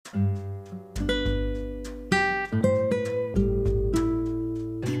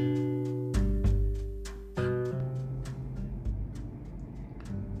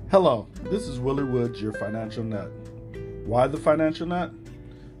Hello, this is Willie Woods, your financial nut. Why the financial nut?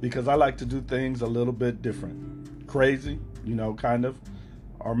 Because I like to do things a little bit different. Crazy, kind of,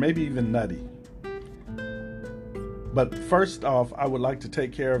 or maybe even nutty. But first off, I would like to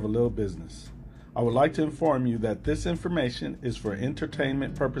take care of a little business. I would like to inform you that this information is for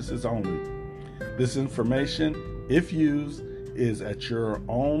entertainment purposes only. This information, if used, is at your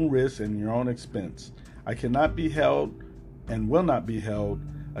own risk and your own expense. I cannot be held and will not be held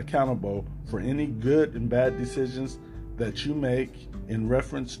accountable for any good and bad decisions that you make in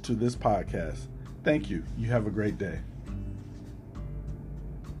reference to this podcast. Thank you. You have a great day.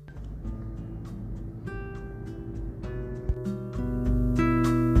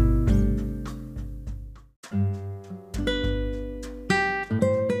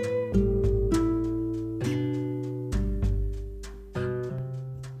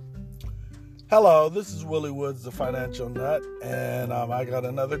 Hello, this is Willie Woods, the financial nut, and I got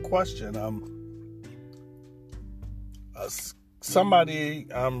another question. Somebody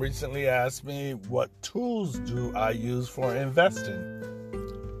recently asked me what tools do I use for investing,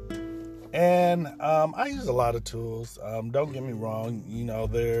 and I use a lot of tools. Don't get me wrong,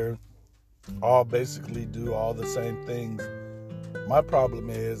 they're all basically do all the same things. My problem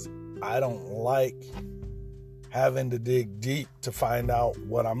is I don't like having to dig deep to find out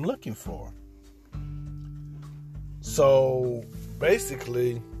what I'm looking for. So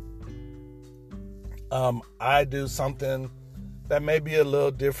basically, I do something that may be a little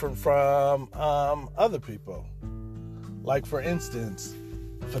different from other people. Like, for instance,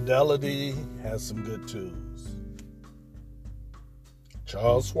 Fidelity has some good tools.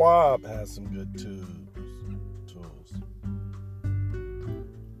 Charles Schwab has some good tools.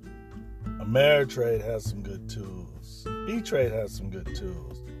 Ameritrade has some good tools. E-Trade has some good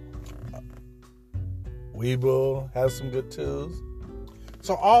tools. Webull has some good tools.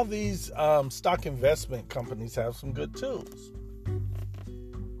 So all these stock investment companies have some good tools.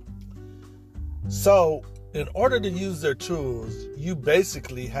 So in order to use their tools, you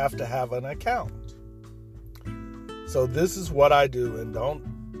basically have to have an account. So this is what I do, and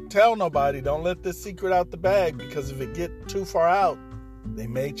don't tell nobody, don't let this secret out the bag, because if it get too far out, they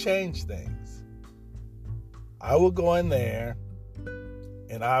may change things. I will go in there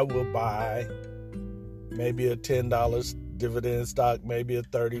and I will buy maybe a $10 dividend stock, maybe a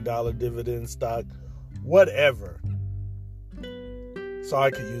 $30 dividend stock, whatever. So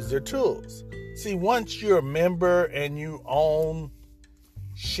I could use their tools. See, once you're a member and you own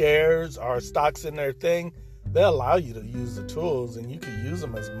shares or stocks in their thing, they allow you to use the tools, and you can use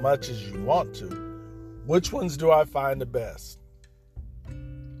them as much as you want to. Which ones do I find the best?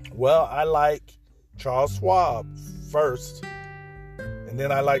 Well, I like Charles Schwab first, and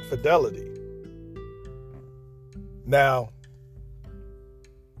then I like Fidelity. Now,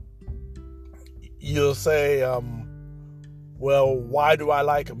 you'll say, well, why do I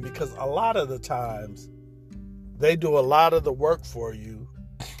like them? Because a lot of the times they do a lot of the work for you,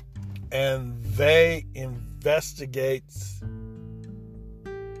 and they investigate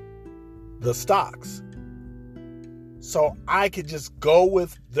the stocks. So I could just go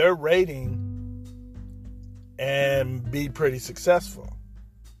with their rating and be pretty successful.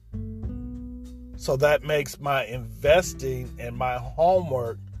 So that makes my investing and my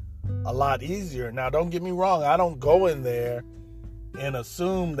homework a lot easier. Now, don't get me wrong. I don't go in there and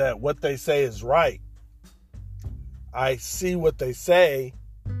assume that what they say is right. I see what they say,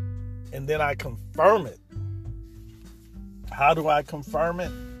 and then I confirm it. How do I confirm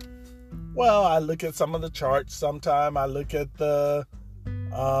it? Well, I look at some of the charts. Sometimes I look at the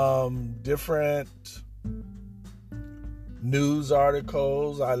different news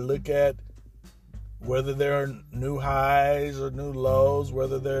articles. I look at whether they're new highs or new lows,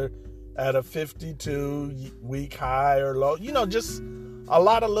 whether they're at a 52-week high or low, just a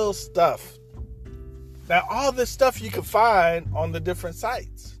lot of little stuff. Now, all this stuff you can find on the different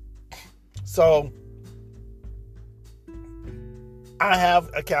sites. So I have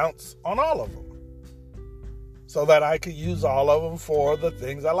accounts on all of them so that I could use all of them for the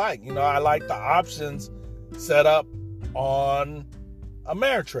things I like. I like the options set up on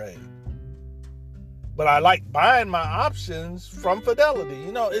Ameritrade. But I like buying my options from Fidelity.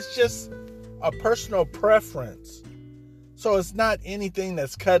 It's just a personal preference. So it's not anything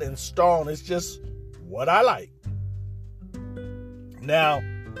that's cut in stone. It's just what I like. Now,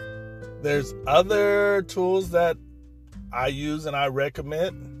 there's other tools that I use and I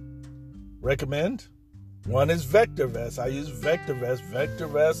recommend. One is VectorVest. I use VectorVest.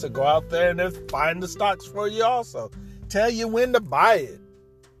 VectorVest will go out there and they'll find the stocks for you also. Tell you when to buy it.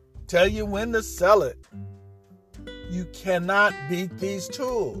 Tell you when to sell it. You cannot beat these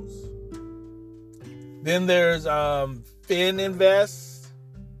tools. Then there's Fin Invest.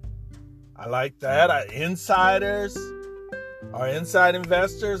 I like that. Insiders or inside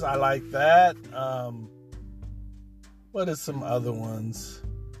investors. I like that. What are some other ones?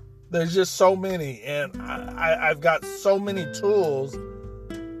 There's just so many, and I've got so many tools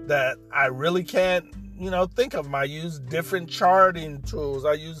that I really can't, think of them. I use different charting tools.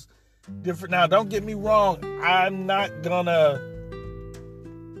 I use different. Now, don't get me wrong. I'm not gonna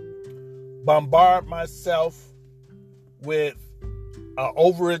bombard myself with an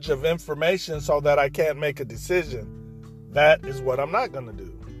overage of information so that I can't make a decision. That is what I'm not gonna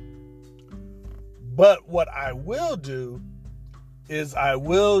do. But what I will do is I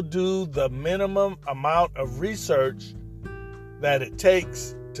will do the minimum amount of research that it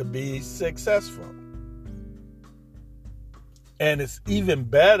takes to be successful. And it's even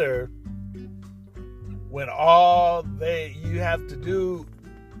better when all you have to do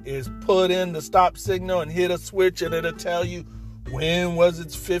is put in the stop signal and hit a switch, and it'll tell you when was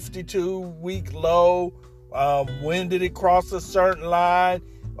its 52-week low, when did it cross a certain line,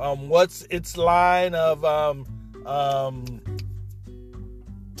 what's its line of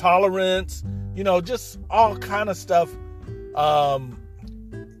tolerance, just all kind of stuff.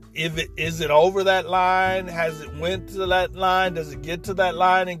 Is it over that line? Has it went to that line? Does it get to that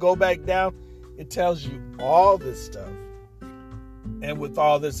line and go back down? It tells you all this stuff. And with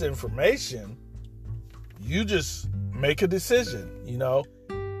all this information, you just make a decision.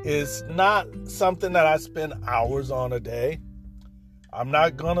 It's not something that I spend hours on a day. I'm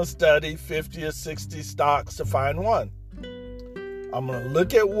not going to study 50 or 60 stocks to find one. I'm going to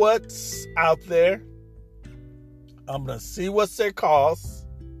look at what's out there. I'm going to see what's their costs.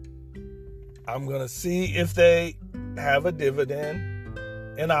 I'm going to see if they have a dividend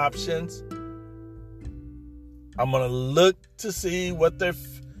and options. I'm going to look to see what their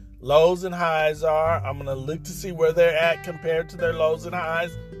lows and highs are. I'm going to look to see where they're at compared to their lows and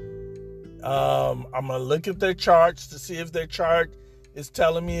highs. I'm going to look at their charts to see if their chart is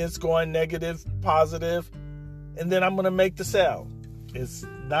telling me it's going negative, positive. And then I'm going to make the sell. It's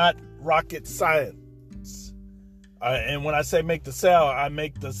not rocket science. And when I say make the sell, I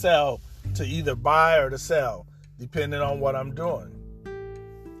make the sell to either buy or to sell, depending on what I'm doing.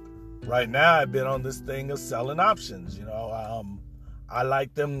 Right now, I've been on this thing of selling options. I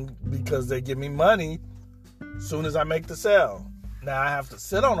like them because they give me money as soon as I make the sell. Now, I have to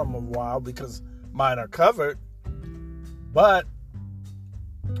sit on them a while because mine are covered. But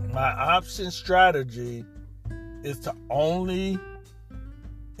my option strategy is to only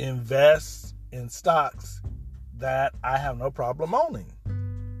invest in stocks that I have no problem owning.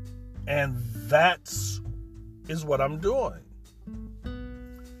 And that's what I'm doing.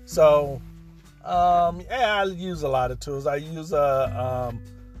 So, I use a lot of tools. I use a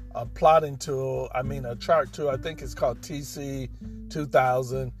plotting tool. A chart tool. I think it's called TC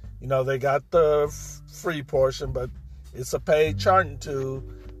 2000. They got the free portion, but it's a paid charting tool.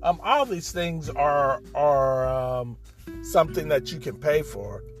 All these things are something that you can pay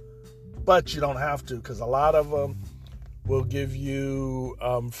for, but you don't have to, because a lot of them will give you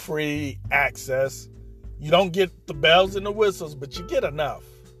free access. You don't get the bells and the whistles, but you get enough.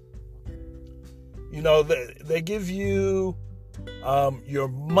 They give you your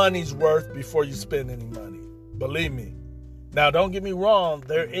money's worth before you spend any money. Believe me. Now, don't get me wrong.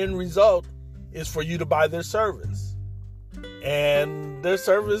 Their end result is for you to buy their service. And their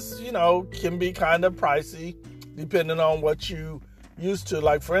service, can be kind of pricey depending on what you used to.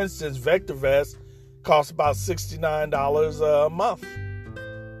 Like, for instance, VectorVest costs about $69 a month.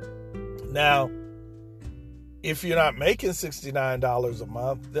 Now, if you're not making $69 a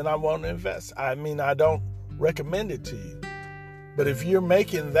month, then I won't invest. I don't recommend it to you. But if you're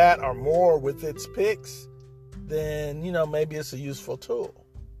making that or more with its picks, then, maybe it's a useful tool.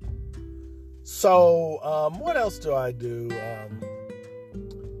 So, what else do I do?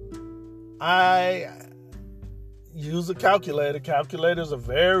 I use a calculator. Calculator is a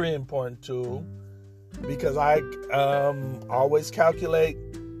very important tool because I always calculate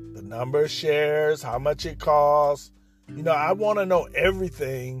the number of shares, how much it costs. I want to know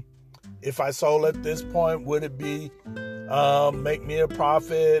everything. If I sold at this point, would it be make me a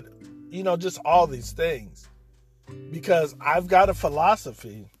profit? Just all these things. Because I've got a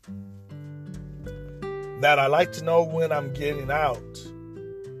philosophy that I like to know when I'm getting out,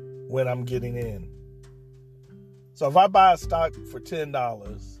 when I'm getting in. So if I buy a stock for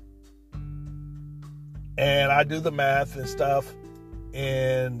 $10 and I do the math and stuff,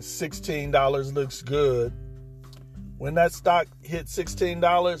 and $16 looks good, when that stock hits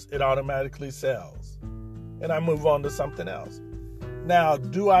 $16, it automatically sells. and I move on to something else. Now,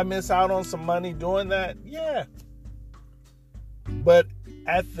 do I miss out on some money doing that? Yeah. But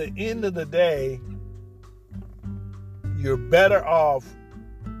at the end of the day, you're better off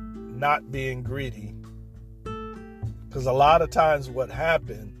not being greedy. Because a lot of times what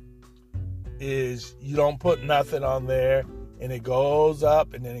happens is you don't put nothing on there and it goes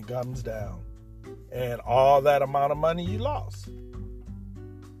up and then it comes down. And all that amount of money you lost.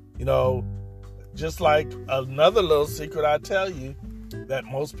 You know, just like another little secret I tell you that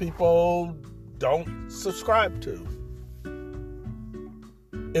most people don't subscribe to.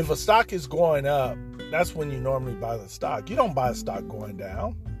 If a stock is going up, that's when you normally buy the stock. You don't buy a stock going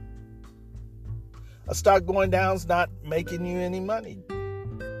down. A stock going down is not making you any money.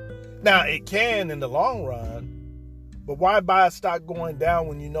 Now, it can in the long run, but why buy a stock going down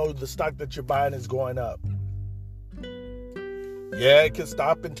when you know the stock that you're buying is going up? Yeah, it can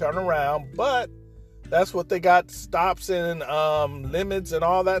stop and turn around, but that's what they got stops and limits and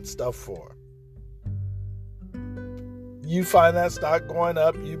all that stuff for. You find that stock going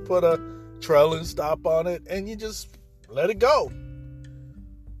up, you put a trailing stop on it, and you just let it go.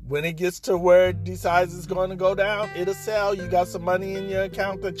 When it gets to where it decides it's going to go down, it'll sell. You got some money in your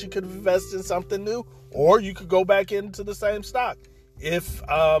account that you could invest in something new, or you could go back into the same stock if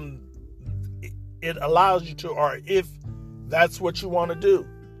it allows you to, or if that's what you want to do.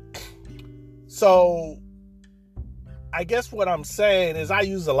 So I guess what I'm saying is I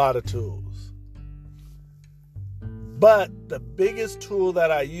use a lot of tools. But the biggest tool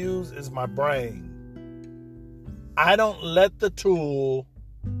that I use is my brain. I don't let the tool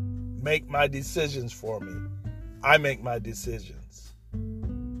make my decisions for me. I make my decisions.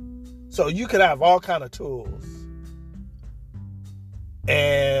 So you could have all kind of tools.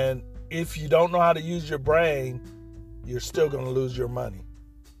 And if you don't know how to use your brain, you're still going to lose your money.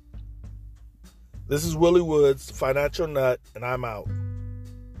 This is Willie Woods, Financial Nut, and I'm out.